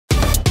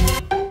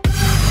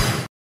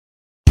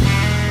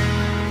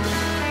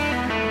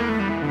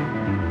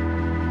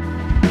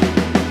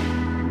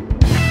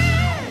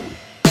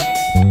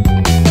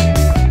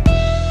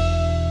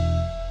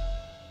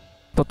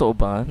Totoo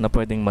ba na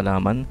pwedeng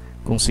malaman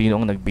kung sino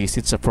ang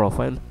nag-visit sa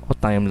profile o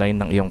timeline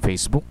ng iyong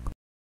Facebook?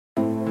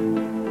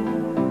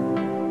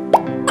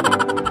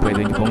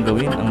 Pwede niyo pong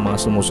gawin ang mga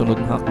sumusunod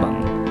na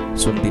hakbang.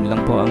 Sundin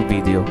lang po ang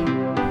video.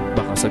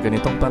 Baka sa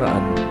ganitong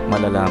paraan,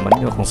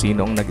 malalaman niyo kung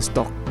sino ang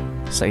nag-stalk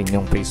sa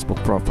inyong Facebook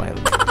profile.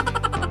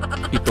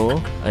 Ito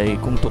ay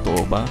kung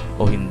totoo ba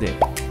o hindi.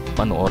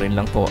 Panoorin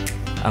lang po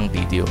ang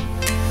video.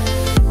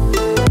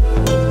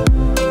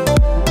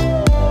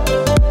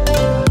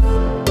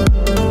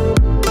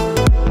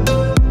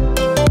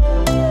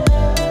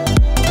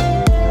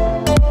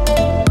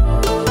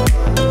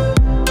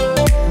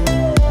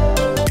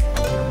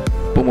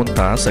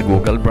 Pumunta sa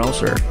Google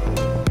browser.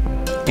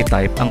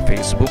 I-type ang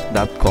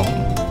facebook.com.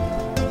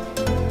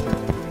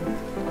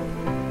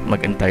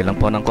 Mag-antay lang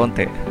po ng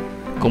konti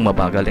kung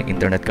mabagal ang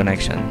internet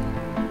connection.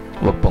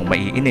 Huwag pong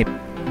maiinip.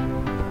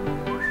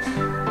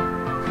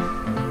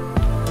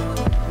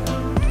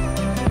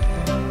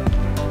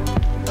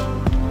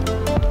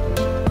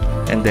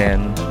 And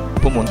then,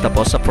 pumunta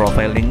po sa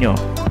profile ninyo.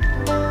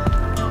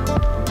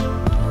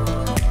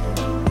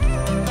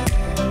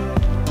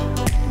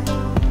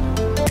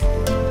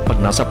 Pag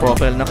nasa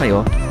profile na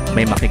kayo,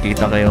 may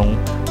makikita kayong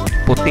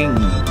puting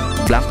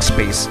blank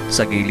space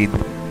sa gilid.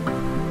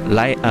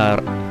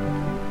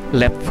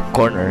 Left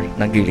corner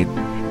ng gilid.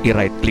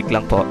 I-right click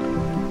lang po.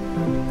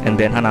 And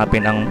then,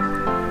 hanapin ang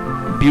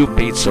View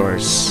Page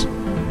Source.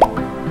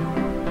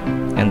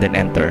 And then,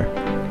 enter.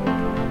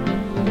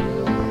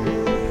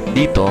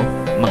 Dito,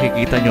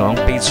 makikita nyo ang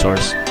page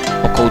source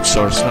o code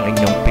source ng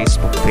inyong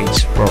Facebook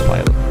page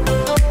profile.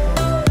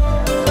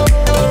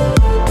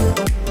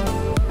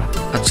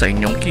 At sa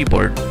inyong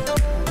keyboard,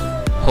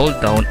 hold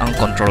down ang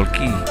control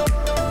key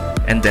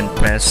and then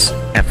press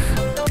F.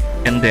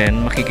 And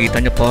then, makikita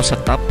nyo po sa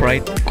top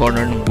right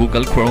corner ng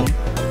Google Chrome,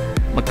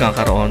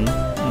 magkakaroon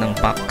ng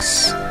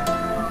box.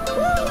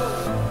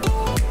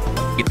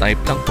 I-type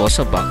lang po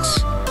sa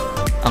box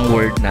ang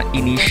word na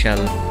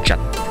initial chat.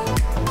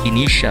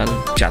 Initial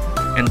chat.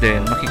 And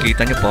then,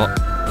 makikita nyo po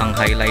ang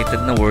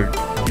highlighted na word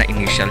na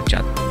initial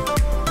chat.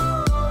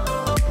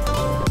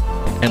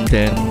 And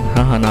then,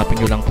 hahanapin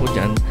nyo lang po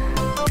dyan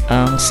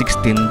ang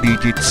 16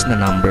 digits na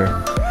number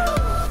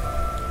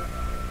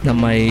na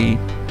may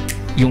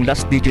yung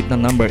last digit na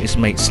number is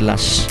may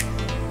slash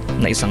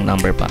na isang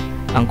number pa.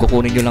 Ang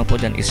kukunin nyo lang po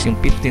dyan is yung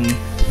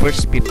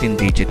first 15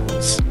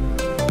 digits.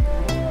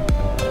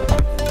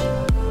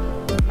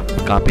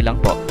 Copy lang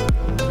po.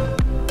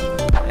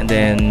 And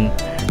then,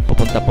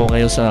 pupunta po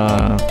kayo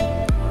sa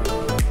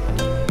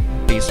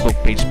Facebook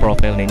page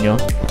profile ninyo.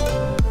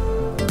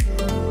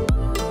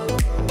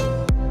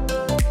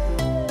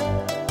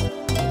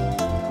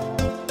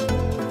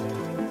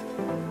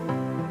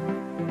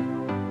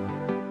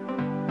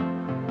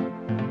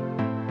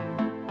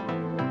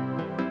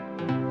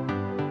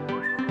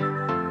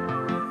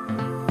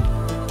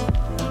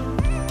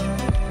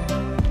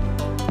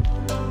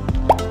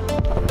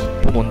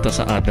 Pumunta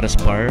sa address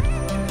bar,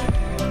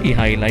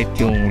 i-highlight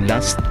yung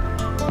last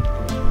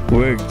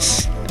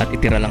words at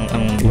itira lang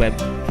ang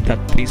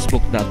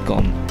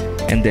web.facebook.com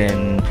and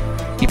then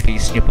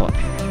i-paste nyo po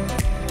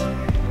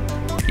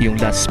yung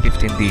last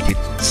 15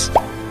 digits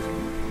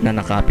na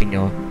nakopy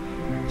nyo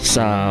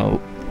sa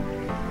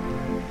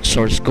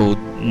source code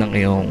ng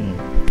iyong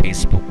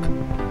Facebook.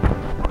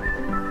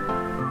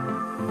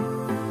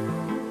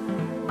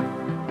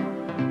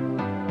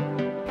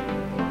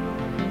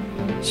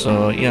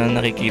 So, yan,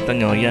 nakikita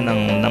nyo, yan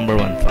ang number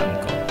 1 fan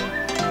ko,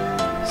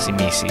 si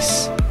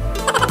Mrs.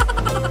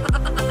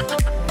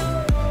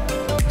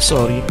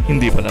 Sorry,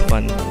 hindi pala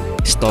fan,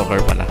 stalker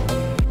pala.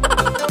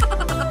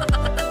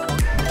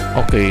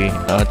 Okay,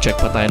 check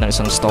pa tayo ng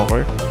isang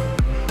stalker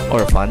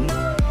or fan.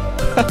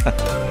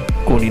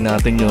 Kunin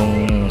natin yung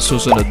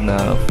susunod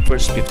na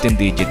first 15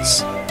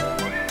 digits.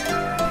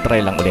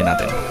 Try lang ulit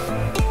natin.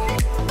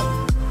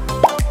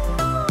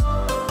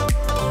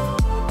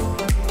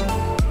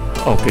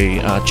 Okay,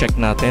 check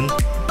natin.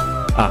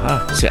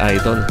 Aha, si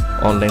Idol,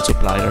 online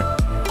supplier.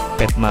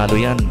 Pet malo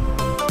yan.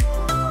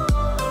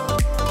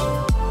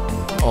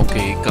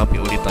 Okay, copy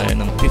ulit tayo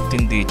ng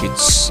 15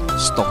 digits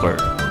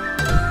stalker.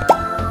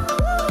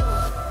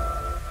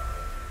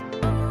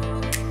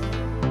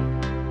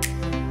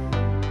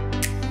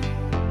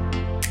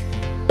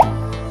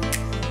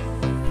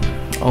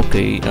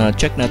 Okay,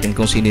 check natin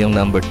kung sino yung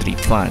number 3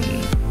 fan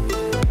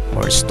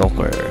or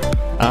stalker.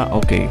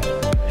 Okay,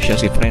 siya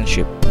si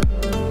Friendship.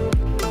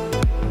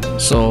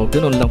 So,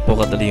 ganun lang po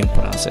kadali yung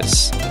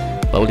process.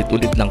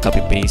 Paulit-ulit lang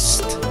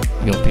copy-paste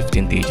yung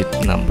 15-digit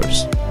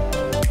numbers.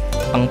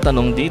 Ang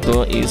tanong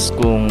dito is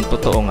kung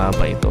totoo nga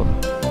ba ito.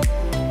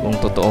 Kung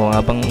totoo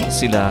nga bang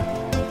sila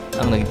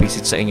ang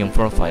nag-visit sa inyong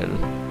profile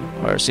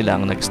or sila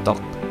ang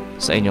nag-stalk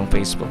sa inyong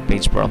Facebook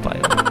page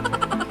profile.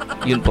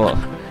 Yun po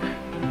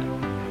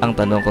ang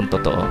tanong kung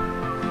totoo.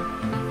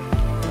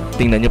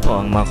 Tingnan nyo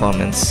po ang mga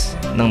comments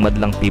ng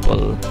madlang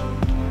people.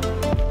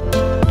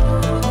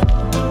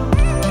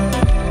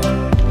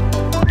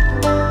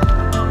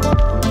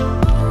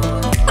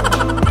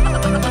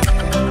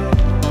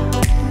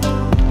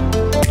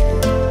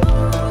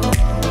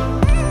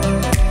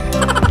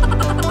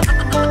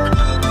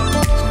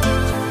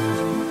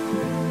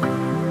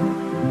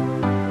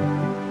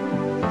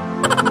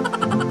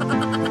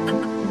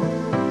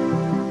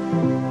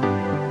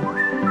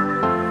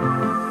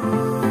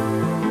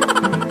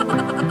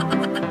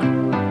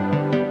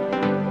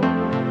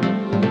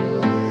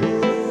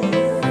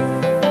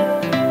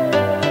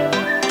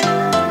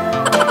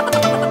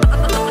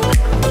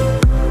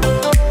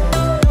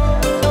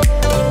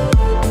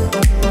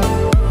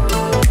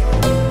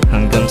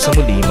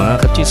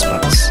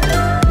 chismas.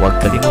 Huwag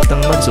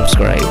kalimutang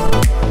mag-subscribe.